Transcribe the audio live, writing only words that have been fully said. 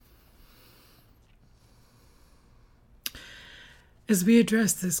As we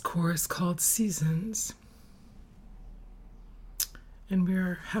address this course called Seasons, and we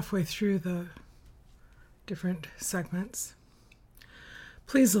are halfway through the different segments,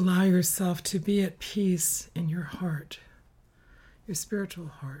 please allow yourself to be at peace in your heart, your spiritual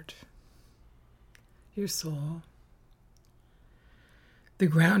heart, your soul, the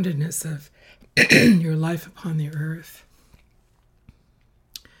groundedness of your life upon the earth,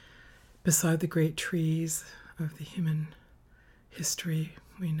 beside the great trees of the human history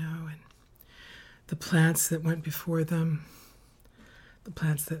we know, and the plants that went before them, the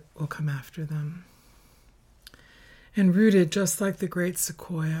plants that will come after them, and rooted just like the great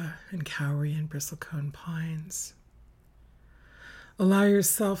sequoia and kauri and bristlecone pines. Allow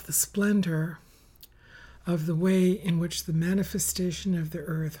yourself the splendor of the way in which the manifestation of the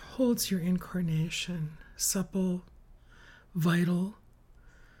earth holds your incarnation, supple, vital,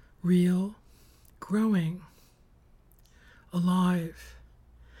 real, growing, alive,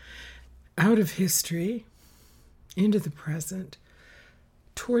 out of history, into the present,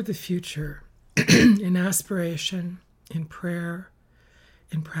 toward the future, in aspiration, in prayer,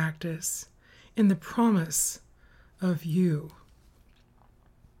 in practice, in the promise of you.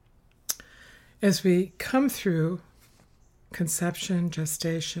 As we come through conception,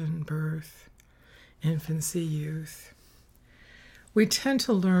 gestation, birth, infancy, youth, we tend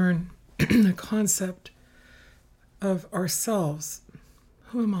to learn the concept of ourselves.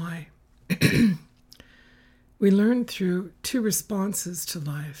 Who am I? We learn through two responses to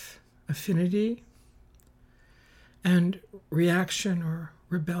life: affinity and reaction or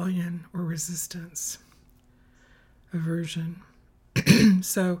rebellion or resistance, aversion.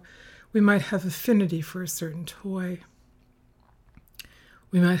 So we might have affinity for a certain toy.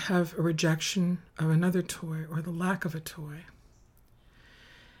 We might have a rejection of another toy or the lack of a toy.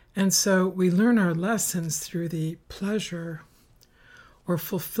 And so we learn our lessons through the pleasure or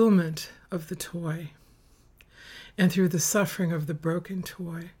fulfillment of the toy, and through the suffering of the broken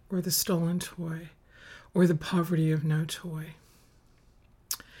toy or the stolen toy or the poverty of no toy.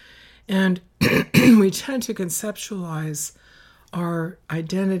 And we tend to conceptualize our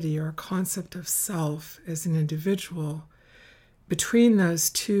identity, our concept of self as an individual, between those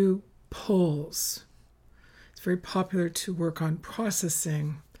two poles. It's very popular to work on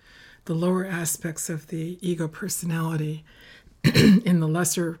processing the lower aspects of the ego personality in the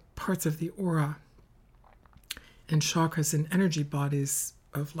lesser parts of the aura and chakras and energy bodies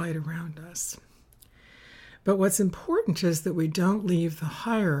of light around us. But what's important is that we don't leave the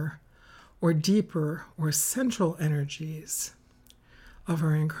higher or deeper or central energies of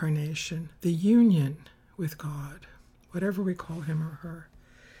our incarnation, the union with God, whatever we call him or her,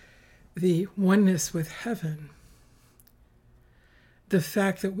 the oneness with heaven, the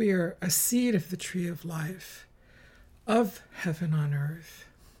fact that we are a seed of the tree of life, of heaven on earth,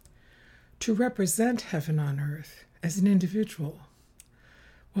 to represent heaven on earth as an individual.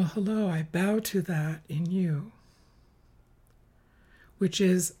 Well, hello, I bow to that in you, which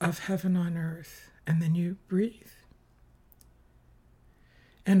is of heaven on earth, and then you breathe.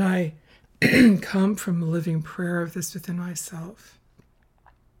 And I come from a living prayer of this within myself,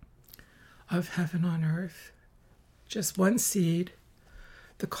 of heaven on earth, just one seed,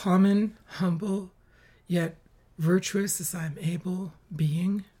 the common, humble, yet virtuous as I'm able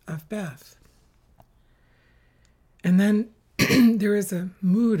being of Beth. And then there is a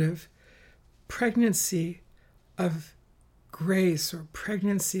mood of pregnancy of grace, or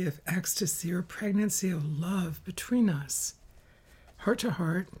pregnancy of ecstasy, or pregnancy of love between us, heart to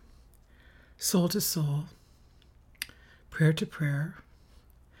heart, soul to soul, prayer to prayer,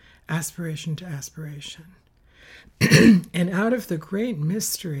 aspiration to aspiration. And out of the great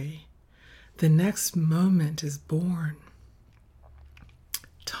mystery, the next moment is born.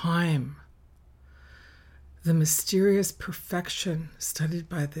 Time, the mysterious perfection studied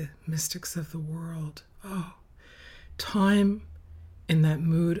by the mystics of the world. Oh, time in that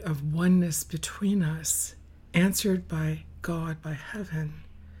mood of oneness between us, answered by God, by heaven,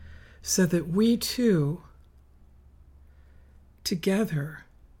 so that we too, together,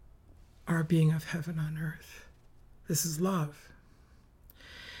 are being of heaven on earth. This is love.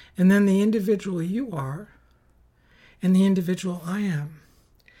 And then the individual you are and the individual I am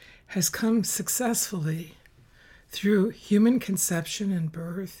has come successfully through human conception and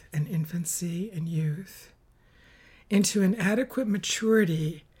birth and infancy and youth into an adequate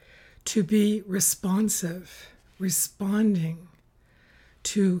maturity to be responsive, responding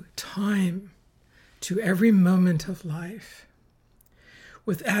to time, to every moment of life,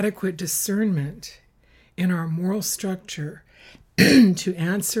 with adequate discernment in our moral structure to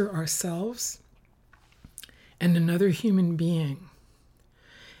answer ourselves and another human being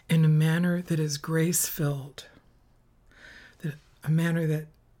in a manner that is grace-filled, a manner that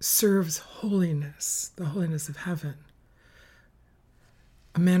serves holiness, the holiness of heaven,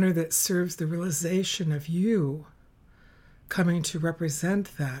 a manner that serves the realization of you coming to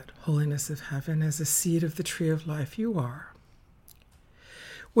represent that holiness of heaven as a seed of the tree of life you are.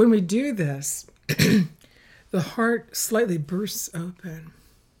 When we do this, the heart slightly bursts open,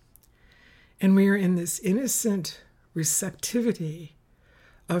 and we are in this innocent receptivity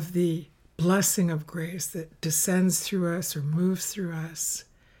of the blessing of grace that descends through us or moves through us,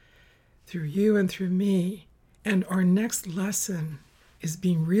 through you and through me. And our next lesson is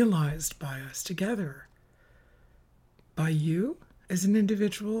being realized by us together, by you as an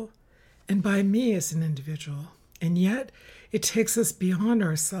individual and by me as an individual. And yet it takes us beyond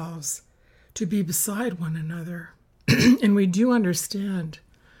ourselves to be beside one another. And we do understand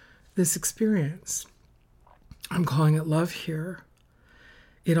this experience. I'm calling it love here.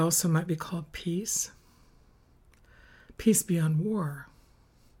 It also might be called peace. Peace beyond war.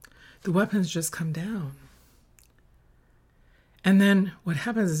 The weapons just come down. And then what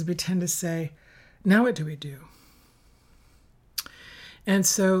happens is we tend to say, now what do we do? And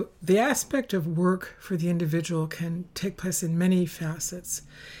so the aspect of work for the individual can take place in many facets.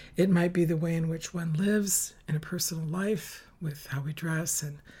 It might be the way in which one lives in a personal life, with how we dress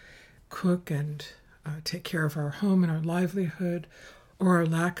and cook and take care of our home and our livelihood, or our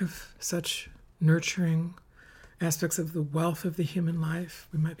lack of such nurturing aspects of the wealth of the human life.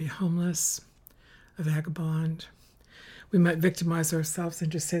 We might be homeless, a vagabond. We might victimize ourselves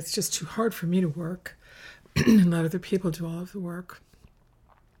and just say, it's just too hard for me to work and let other people do all of the work.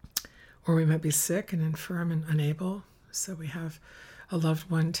 Or we might be sick and infirm and unable, so we have a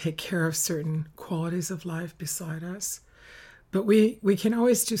loved one take care of certain qualities of life beside us. But we can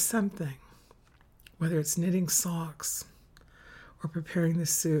always do something, whether it's knitting socks or preparing the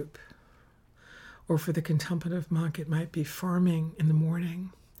soup, or for the contemplative monk, it might be farming in the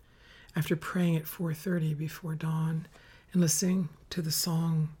morning after praying at 4:30 before dawn and listening to the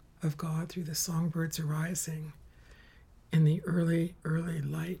song of God through the songbirds arising in the early, early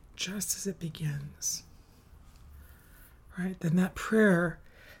light, just as it begins. Right? Then that prayer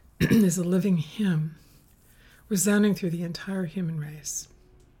is a living hymn resounding through the entire human race.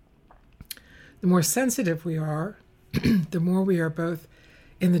 The more sensitive we are, the more we are both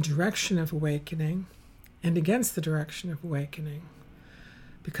in the direction of awakening and against the direction of awakening,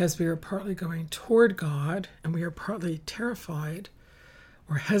 because we are partly going toward God and we are partly terrified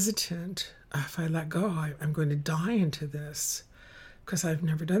or hesitant. If I let go, I'm going to die into this because I've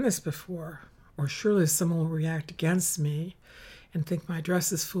never done this before. Or surely someone will react against me and think my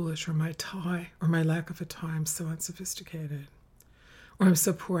dress is foolish, or my tie, or my lack of a tie, I'm so unsophisticated. Or I'm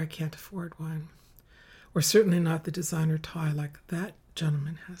so poor I can't afford one. Or certainly not the designer tie like that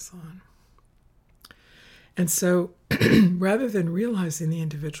gentleman has on. And so rather than realizing the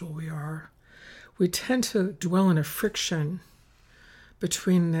individual we are, we tend to dwell in a friction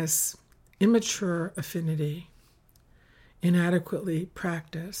between this immature affinity, inadequately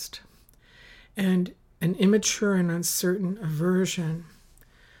practiced, and an immature and uncertain aversion,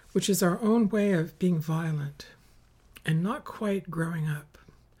 which is our own way of being violent and not quite growing up.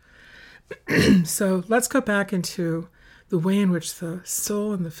 So let's go back into the way in which the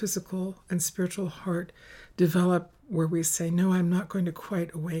soul and the physical and spiritual heart develop, where we say, no, I'm not going to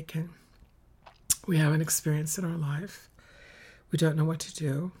quite awaken. We have an experience in our life. We don't know what to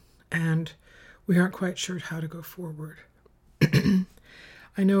do, and we aren't quite sure how to go forward.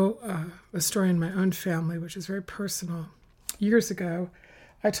 I know a story in my own family, which is very personal. Years ago,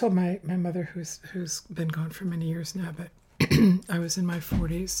 I told my mother, who's been gone for many years now, but I was in my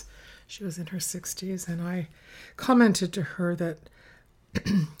 40s. She was in her 60s, and I commented to her that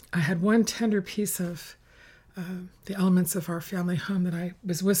I had one tender piece of the elements of our family home that I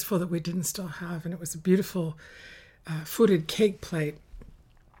was wistful that we didn't still have, and it was a beautiful footed cake plate.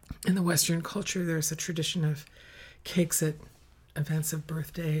 In the Western culture, there's a tradition of cakes at events of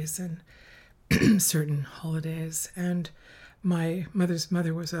birthdays and certain holidays, and my mother's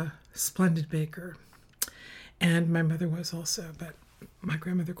mother was a splendid baker, and my mother was also, but my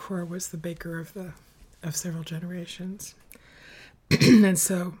grandmother Cora was the baker of several generations. And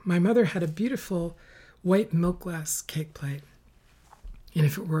so my mother had a beautiful white milk glass cake plate, and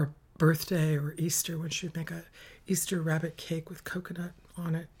if it were a birthday or Easter, when she'd make a Easter rabbit cake with coconut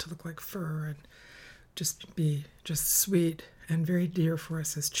on it to look like fur and just be just sweet and very dear for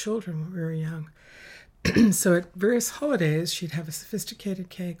us as children when we were young. So at various holidays, she'd have a sophisticated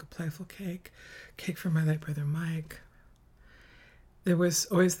cake, a playful cake for my late brother Mike. There was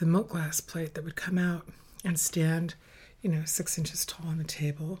always the milk glass plate that would come out and stand 6 inches tall on the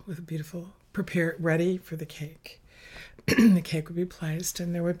table with a beautiful, prepared, ready for the cake. The cake would be placed,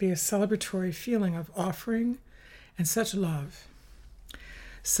 and there would be a celebratory feeling of offering and such love.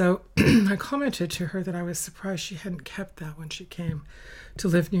 So I commented to her that I was surprised she hadn't kept that when she came to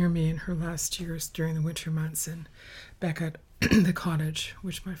live near me in her last years during the winter months and back at the cottage,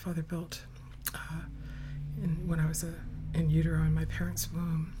 which my father built when I was in utero in my parents'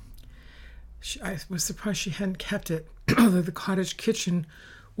 womb. I was surprised she hadn't kept it, although the cottage kitchen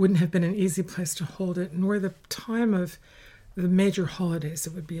wouldn't have been an easy place to hold it, nor the time of the major holidays.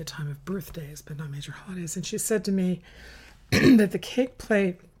 It would be a time of birthdays, but not major holidays. And she said to me that the cake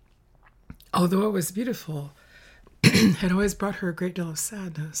plate, although it was beautiful, had always brought her a great deal of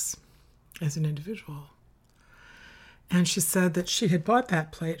sadness as an individual. And she said that she had bought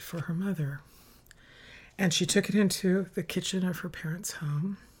that plate for her mother. And she took it into the kitchen of her parents'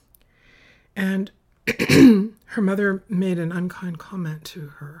 home. And her mother made an unkind comment to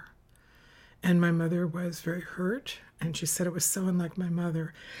her. And my mother was very hurt. And she said it was so unlike my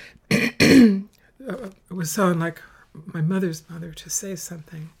mother. It was so unlike my mother's mother to say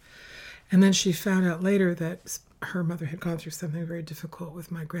something. And then she found out later that her mother had gone through something very difficult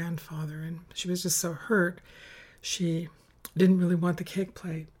with my grandfather. And she was just so hurt. She didn't really want the cake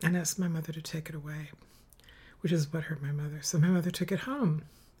plate and asked my mother to take it away, which is what hurt my mother. So my mother took it home.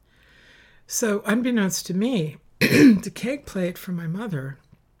 So unbeknownst to me, the cake plate for my mother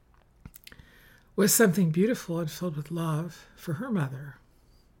was something beautiful and filled with love for her mother,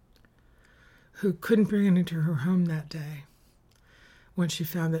 who couldn't bring it into her home that day when she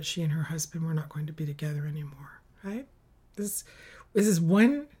found that she and her husband were not going to be together anymore, right? This is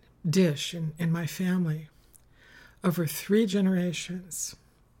one dish in my family over 3 generations.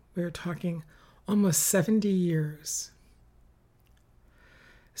 We are talking almost 70 years.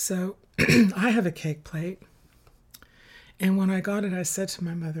 So I have a cake plate. And when I got it, I said to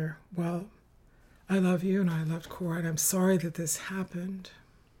my mother, well, I love you and I loved Cora, and I'm sorry that this happened.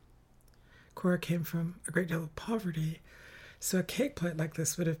 Cora came from a great deal of poverty, so a cake plate like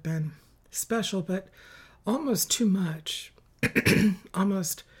this would have been special, but almost too much,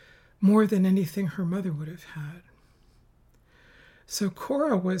 almost more than anything her mother would have had. So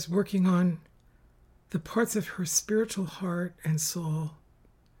Cora was working on the parts of her spiritual heart and soul,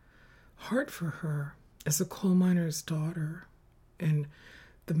 hard for her as a coal miner's daughter in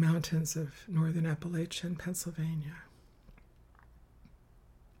the mountains of northern Appalachia in Pennsylvania,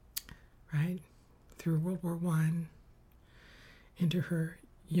 right? Through World War I into her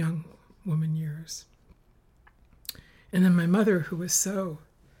young woman years. And then my mother, who was so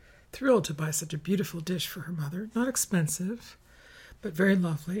thrilled to buy such a beautiful dish for her mother, not expensive, but very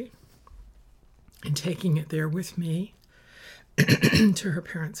lovely, and taking it there with me to her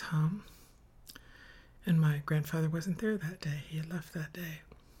parents' home. And my grandfather wasn't there that day. He had left that day.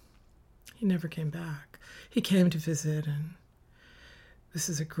 He never came back. He came to visit, and this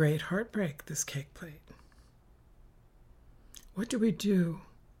is a great heartbreak, this cake plate. What do we do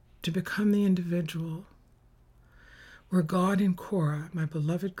to become the individual where God in Cora, my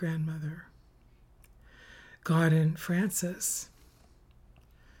beloved grandmother, God in Francis,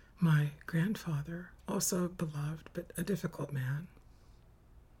 my grandfather, also beloved, but a difficult man,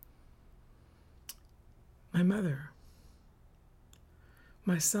 my mother,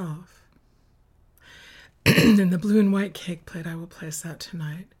 myself, and the blue and white cake plate, I will place out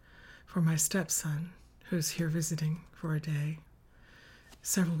tonight for my stepson, who's here visiting for a day,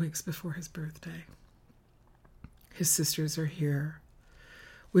 several weeks before his birthday. His sisters are here.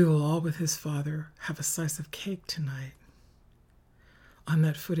 We will all, with his father, have a slice of cake tonight on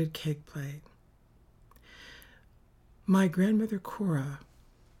that footed cake plate. My grandmother Cora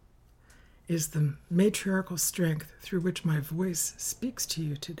is the matriarchal strength through which my voice speaks to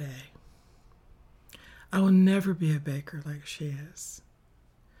you today. I will never be a baker like she is.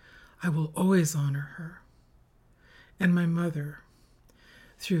 I will always honor her and my mother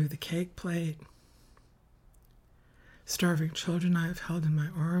through the cake plate, starving children I have held in my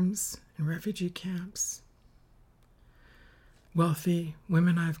arms in refugee camps, wealthy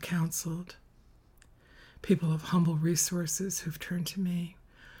women I've counseled, people of humble resources who've turned to me,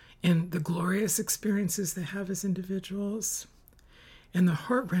 and the glorious experiences they have as individuals, and the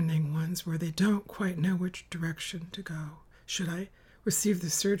heartrending ones where they don't quite know which direction to go. Should I receive the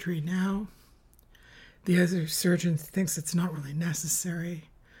surgery now? The other surgeon thinks it's not really necessary.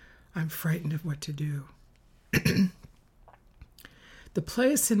 I'm frightened of what to do. The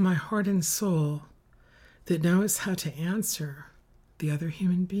place in my heart and soul that knows how to answer the other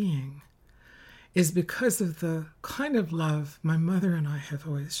human being is because of the kind of love my mother and I have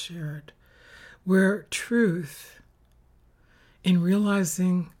always shared, where truth in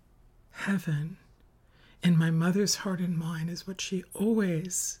realizing heaven in my mother's heart and mind is what she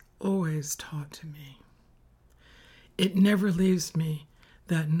always, always taught to me. It never leaves me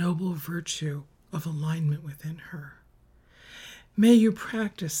that noble virtue of alignment within her. May you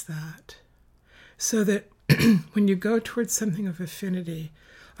practice that so that when you go towards something of affinity,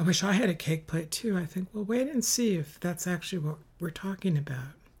 I wish I had a cake plate too. I think, well, wait and see if that's actually what we're talking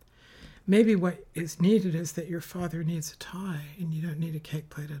about. Maybe what is needed is that your father needs a tie and you don't need a cake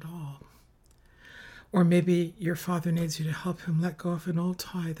plate at all. Or maybe your father needs you to help him let go of an old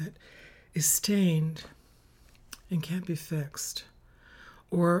tie that is stained and can't be fixed.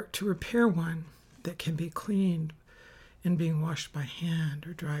 Or to repair one that can be cleaned and being washed by hand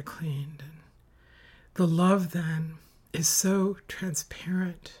or dry cleaned. And the love then is so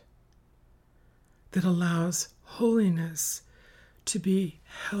transparent that allows holiness to be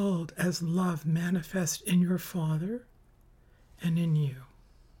held as love manifest in your Father and in you.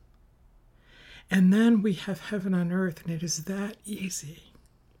 And then we have heaven on earth, and it is that easy.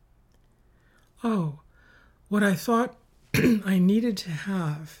 Oh, what I thought I needed to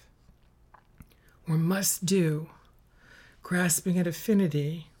have or must do, grasping at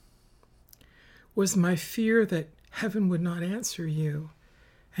affinity, was my fear that heaven would not answer you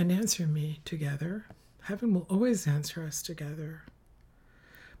and answer me together. Heaven will always answer us together.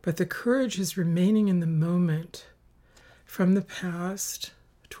 But the courage is remaining in the moment from the past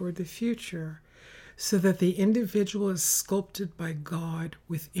toward the future so that the individual is sculpted by God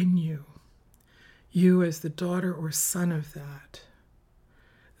within you. You as the daughter or son of that.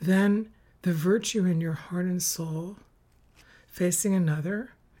 Then the virtue in your heart and soul facing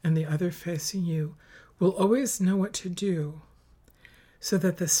another and the other facing you will always know what to do so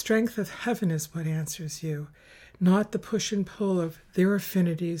that the strength of heaven is what answers you, not the push and pull of their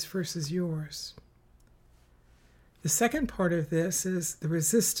affinities versus yours. The second part of this is the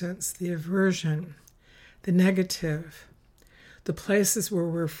resistance, the aversion, the negative, the places where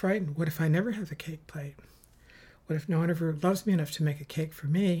we're frightened. What if I never have a cake plate? What if no one ever loves me enough to make a cake for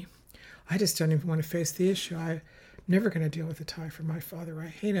me? I just don't even want to face the issue. I'm never going to deal with a tie for my father. I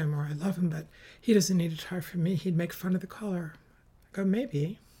hate him or I love him, but he doesn't need a tie for me. He'd make fun of the color. I go,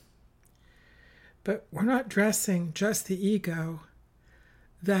 maybe. But we're not dressing just the ego,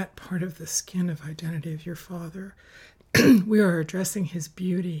 that part of the skin of identity of your father. We are addressing his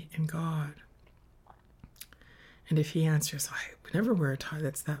beauty in God. And if he answers, I would never wear a tie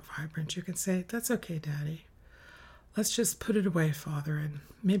that's that vibrant, you can say, that's okay, Daddy. Let's just put it away, Father, and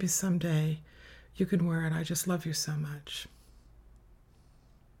maybe someday you can wear it. I just love you so much.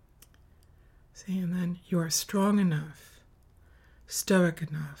 See, and then you are strong enough, stoic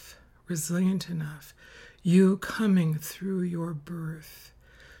enough, resilient enough, you coming through your birth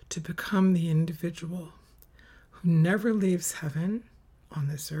to become the individual who never leaves heaven on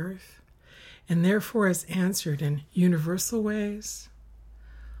this earth, and therefore is answered in universal ways,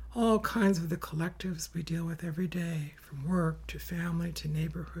 all kinds of the collectives we deal with every day, from work to family to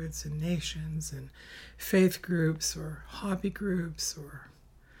neighborhoods and nations and faith groups or hobby groups or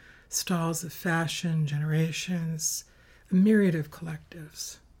styles of fashion, generations, a myriad of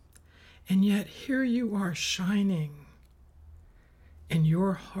collectives. And yet here you are shining in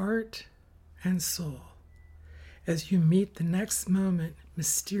your heart and soul as you meet the next moment,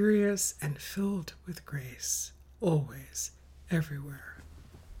 mysterious and filled with grace, always, everywhere.